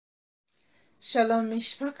Shalom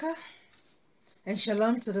Mishpaka, and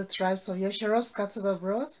shalom to the tribes of Yeshua scattered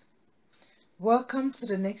abroad. Welcome to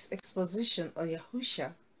the next exposition on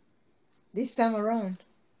Yahusha, this time around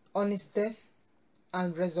on his death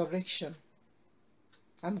and resurrection.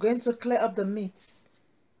 I'm going to clear up the myths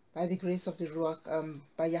by the grace of the Ruach,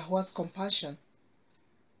 by Yahweh's compassion,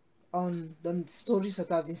 on the stories that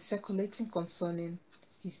have been circulating concerning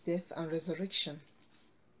his death and resurrection.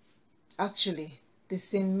 Actually, the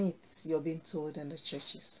same myths you're being told in the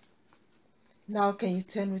churches. Now, can you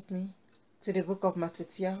turn with me to the book of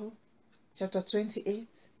Matthew, chapter 28,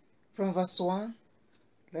 from verse 1?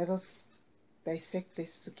 Let us dissect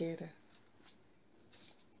this together.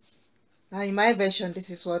 Now, in my version, this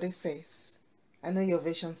is what it says. I know your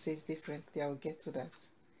version says differently. I will get to that.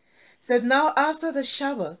 It said, now after the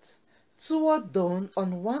Shabbat, toward dawn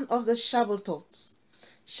on one of the Shabbatot.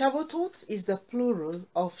 Shabbatot is the plural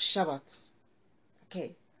of Shabbat.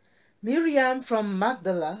 Okay. Miriam from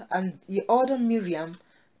Magdala and the other Miriam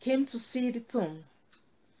came to see the tomb.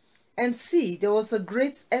 And see, there was a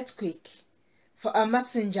great earthquake, for a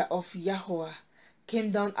messenger of Yahweh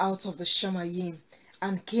came down out of the Shamayim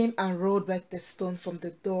and came and rolled back the stone from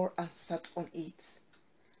the door and sat on it.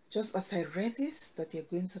 Just as I read this, that you're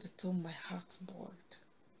going to the tomb, my heart boiled.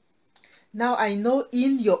 Now I know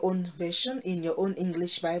in your own version, in your own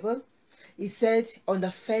English Bible, it said on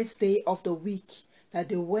the first day of the week, that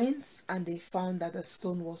they went and they found that the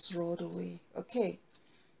stone was rolled away. Okay,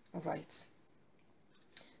 all right.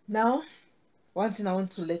 Now, one thing I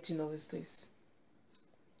want to let you know is this.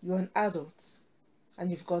 You're an adult and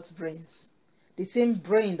you've got brains. The same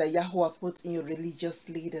brain that Yahweh put in your religious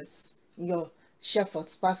leaders, in your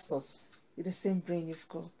shepherds, pastors, it's the same brain you've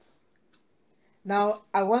got. Now,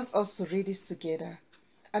 I want us to read this together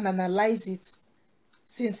and analyze it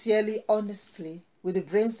sincerely, honestly, with the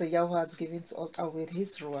brains that Yahweh has given to us and with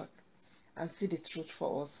his Ruach, and see the truth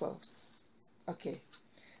for ourselves. Okay.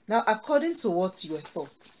 Now, according to what you were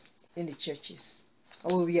taught in the churches,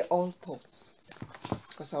 or we were all taught,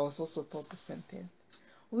 because I was also taught the same thing,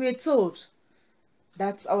 we were told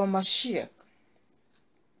that our Mashiach,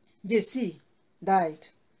 JC, died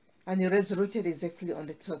and he resurrected exactly on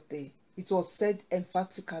the third day. It was said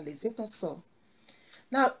emphatically, is it not so?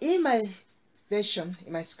 Now, in my version,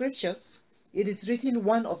 in my scriptures, it is written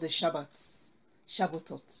one of the Shabbats,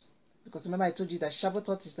 Shabbatot. Because remember I told you that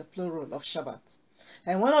Shabbatot is the plural of Shabbat.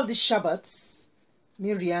 And one of the Shabbats,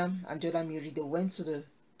 Miriam and the other Mary, they went to the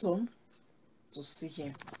tomb to see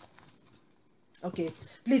him. Okay,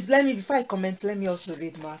 please let me, before I comment, let me also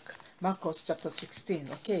read Marcos chapter 16,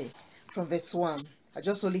 okay, from verse 1. I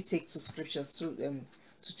just only take two scriptures,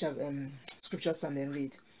 scriptures and then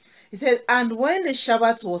read. He said, and when the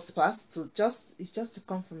Shabbat was passed, it's just a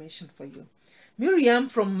confirmation for you. Miriam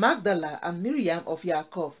from Magdala and Miriam of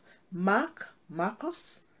Yaakov.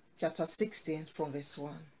 Marcos chapter 16 from verse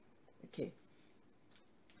 1. Okay.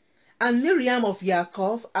 And Miriam of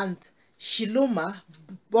Yaakov and Shiloma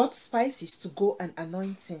bought spices to go and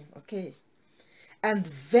anoint him. Okay. And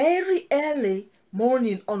very early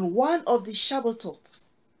morning on one of the Shabbatots,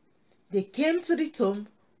 they came to the tomb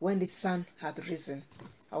when the sun had risen.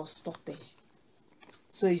 I will stop there.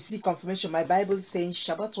 So you see confirmation. My Bible is saying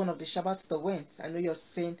Shabbat, one of the Shabbats that went. I know you're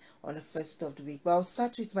saying on the first of the week. But I'll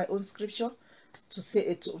start with my own scripture to say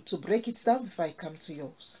it, to break it down before I come to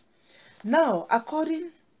yours. Now, according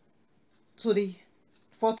to the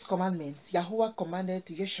fourth commandment, Yahweh commanded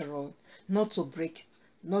Yeshua not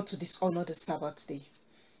to dishonor the Sabbath day.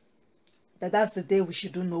 That's the day we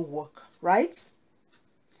should do no work, right?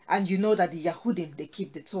 And you know that the Yahudim, they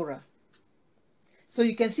keep the Torah. So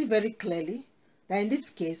you can see very clearly that in this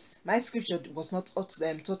case, my scripture was not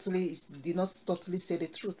did not totally say the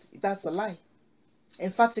truth. That's a lie,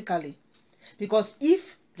 emphatically. Because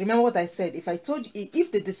remember what I said, if I told you,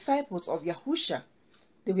 if the disciples of Yahusha,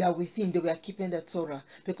 they were with him, they were keeping the Torah,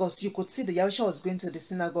 because you could see that Yahusha was going to the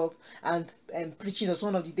synagogue and preaching. It was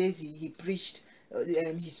one of the days he preached,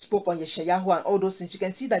 he spoke on Yeshayahu and all those things. You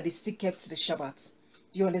can see that they still kept the Shabbat.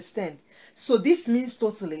 Do you understand? So this means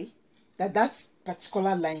totally that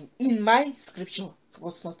particular line in my scripture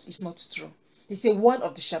is not true. They say one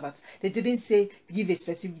of the Shabbats. They didn't say give a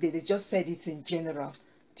specific day. They just said it in general.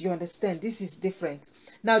 Do you understand? This is different.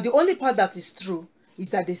 Now, the only part that is true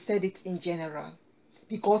is that they said it in general.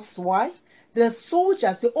 Because why? The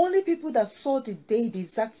soldiers, the only people that saw the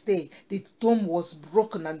exact day, the tomb was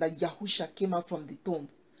broken and that Yahusha came out from the tomb.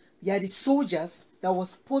 Yeah, the soldiers that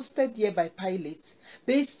was posted there by Pilate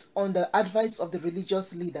based on the advice of the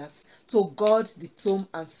religious leaders to guard the tomb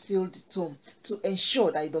and seal the tomb to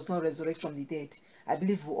ensure that it does not resurrect from the dead. I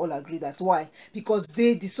believe we all agree that. Why? Because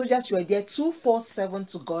the soldiers were there 247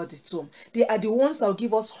 to guard the tomb. They are the ones that will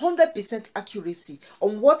give us 100% accuracy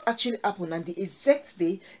on what actually happened and the exact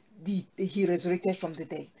day he resurrected from the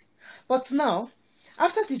dead. But now,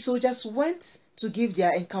 after the soldiers went to give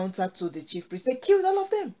their encounter to the chief priest, they killed all of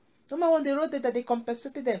them. No matter when they wrote that they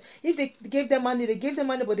compensated them. If they gave them money, they gave them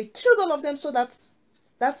money, but they killed all of them. So that's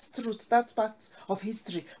truth, that part of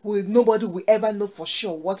history. Nobody will ever know for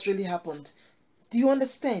sure what really happened. Do you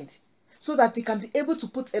understand? So that they can be able to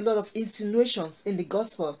put a lot of insinuations in the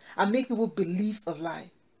gospel and make people believe a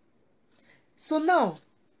lie. So now,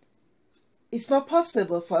 it's not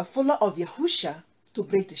possible for a follower of Yahusha to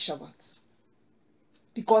break the Shabbat.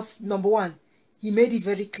 Because, number one, he made it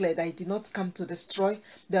very clear that he did not come to destroy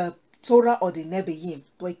the Torah or the Nebiim,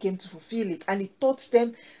 but he came to fulfill it. And he taught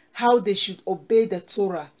them how they should obey the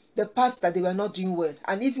Torah, the parts that they were not doing well.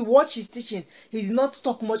 And if you watch his teaching, he did not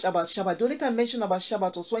talk much about Shabbat. The only time mentioned about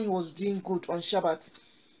Shabbat was when he was doing good on Shabbat.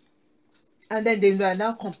 And then they were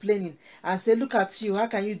now complaining and say, look at you, how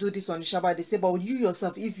can you do this on the Shabbat? They say, but you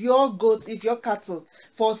yourself, if your goat, if your cattle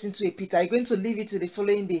falls into a pit, are you going to leave it till the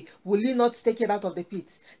following day? Will you not take it out of the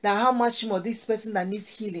pit? Now, how much more this person that needs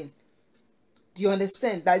healing? Do you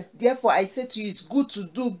understand? Therefore, I say to you, it's good to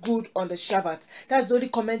do good on the Shabbat. That's the only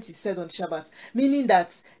comment he said on Shabbat. Meaning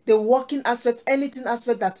that the working aspect, anything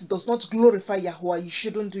aspect that does not glorify Yahweh, you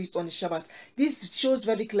shouldn't do it on the Shabbat. This shows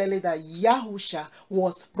very clearly that Yahusha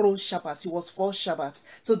was pro-Shabbat. He was for Shabbat.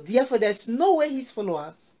 So therefore, there's no way his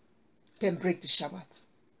followers can break the Shabbat.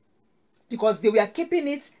 Because they were keeping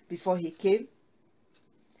it before he came.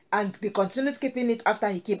 And they continued keeping it after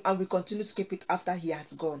he came. And we continue to keep it after he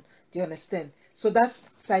has gone. Do you understand? So that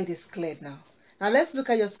side is cleared now. Now let's look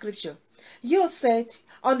at your scripture. You said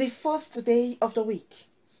on the first day of the week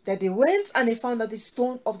that they went and they found that the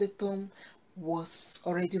stone of the tomb was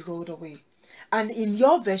already rolled away. And in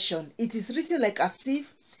your version, it is written like as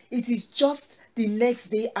if it is just the next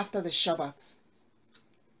day after the Shabbat.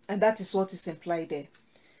 And that is what is implied there.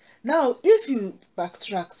 Now, if you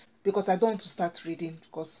backtrack, because I don't want to start reading,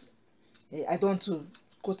 because I don't want to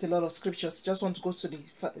quote a lot of scriptures, just want to go to the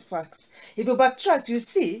facts. If you backtrack, you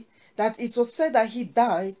see that it was said that he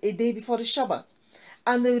died a day before the Shabbat.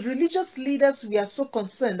 And the religious leaders were so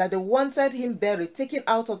concerned that they wanted him buried, taken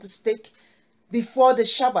out of the stake before the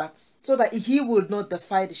Shabbat, so that he would not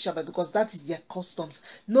defy the Shabbat, because that is their customs.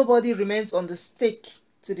 Nobody remains on the stake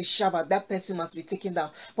to the Shabbat. That person must be taken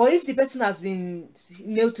down. But if the person has been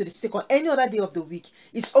nailed to the stake on any other day of the week,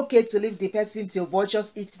 it's okay to leave the person till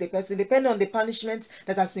vultures eat the person, depending on the punishment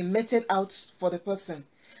that has been meted out for the person.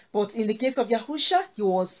 But in the case of Yahusha, he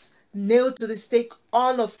was nailed to the stake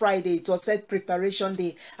on a Friday. It was said preparation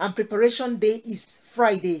day, and preparation day is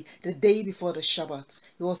Friday, the day before the Shabbat.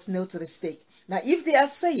 He was nailed to the stake. Now, if they are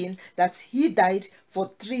saying that he died for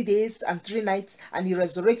 3 days and 3 nights and he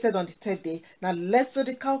resurrected on the 3rd day, now let's do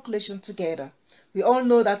the calculation together. We all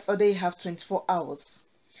know that a day have 24 hours.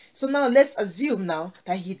 So now let's assume now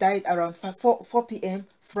that he died around 4 p.m.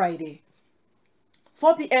 Friday.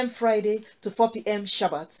 4 p.m. Friday to 4 p.m.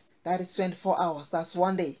 Shabbat, that is 24 hours. That's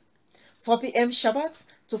 1 day. 4 p.m. Shabbat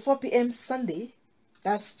to 4 p.m. Sunday,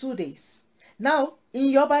 that's 2 days. Now, in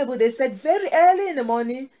your Bible, they said very early in the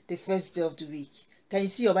morning, the first day of the week. Can you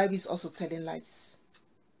see your Bible is also telling lies?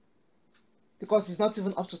 Because it's not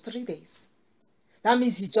even up to 3 days. That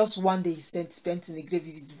means it's just 1 day spent in the grave.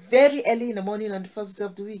 It's very early in the morning on the first day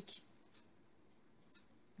of the week.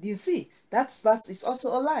 Do you see? That is also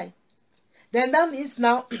a lie. Then that means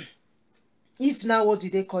now, if now, what do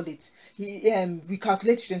they call it? We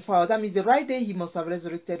calculate 24 hours. That means the right day he must have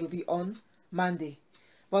resurrected will be on Monday.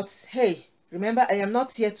 But hey, remember, I am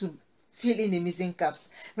not here to fill in the missing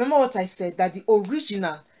gaps. Remember what I said, that the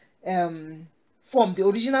original form, the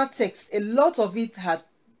original text, a lot of it had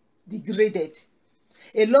degraded.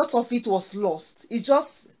 A lot of it was lost. It's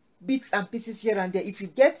just bits and pieces here and there. If you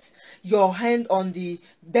get your hand on the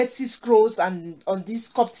Dead Sea Scrolls and on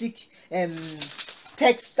this Coptic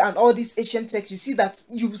text and all these ancient texts, you see that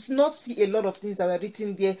you will not see a lot of things that were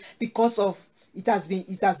written there because of it has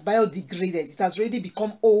biodegraded. It has already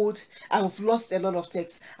become old and we've lost a lot of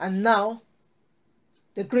text. And now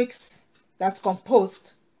the Greeks that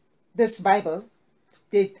composed this Bible,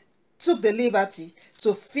 they took the liberty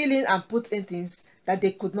to fill in and put in things that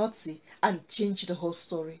they could not see and change the whole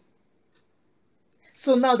story.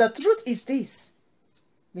 So now the truth is this,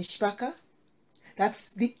 Mishpaka,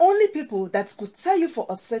 that's the only people that could tell you for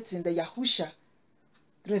a certain that Yahusha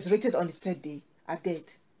resurrected on the 3rd day are dead.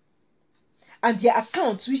 And their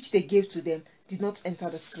accounts which they gave to them did not enter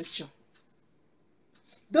the scripture.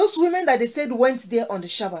 Those women that they said went there on the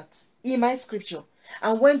Shabbat, in my scripture,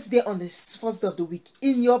 and went there on the first day of the week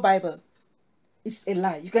in your Bible. It's a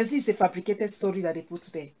lie. You can see it's a fabricated story that they put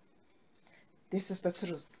there. This is the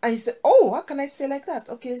truth. And you say, oh, how can I say like that?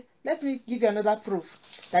 Okay, let me give you another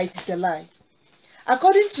proof that it is a lie.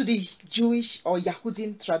 According to the Jewish or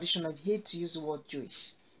Yahudim tradition, I hate to use the word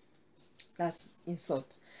Jewish. That's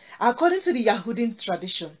insult. According to the Yahudim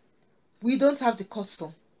tradition, we don't have the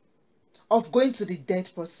custom of going to the dead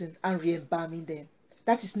person and re-embalming them.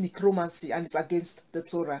 That is necromancy and it's against the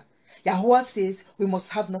Torah. Yahuwah says we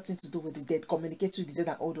must have nothing to do with the dead, communicate with the dead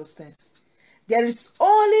and all those things. There is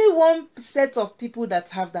only one set of people that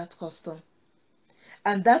have that custom.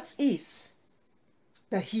 And that is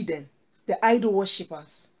the heathen, the idol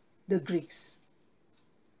worshippers, the Greeks,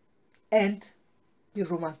 and the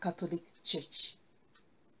Roman Catholic Church.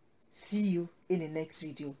 See you in the next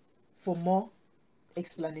video for more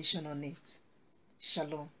explanation on it.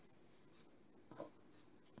 Shalom.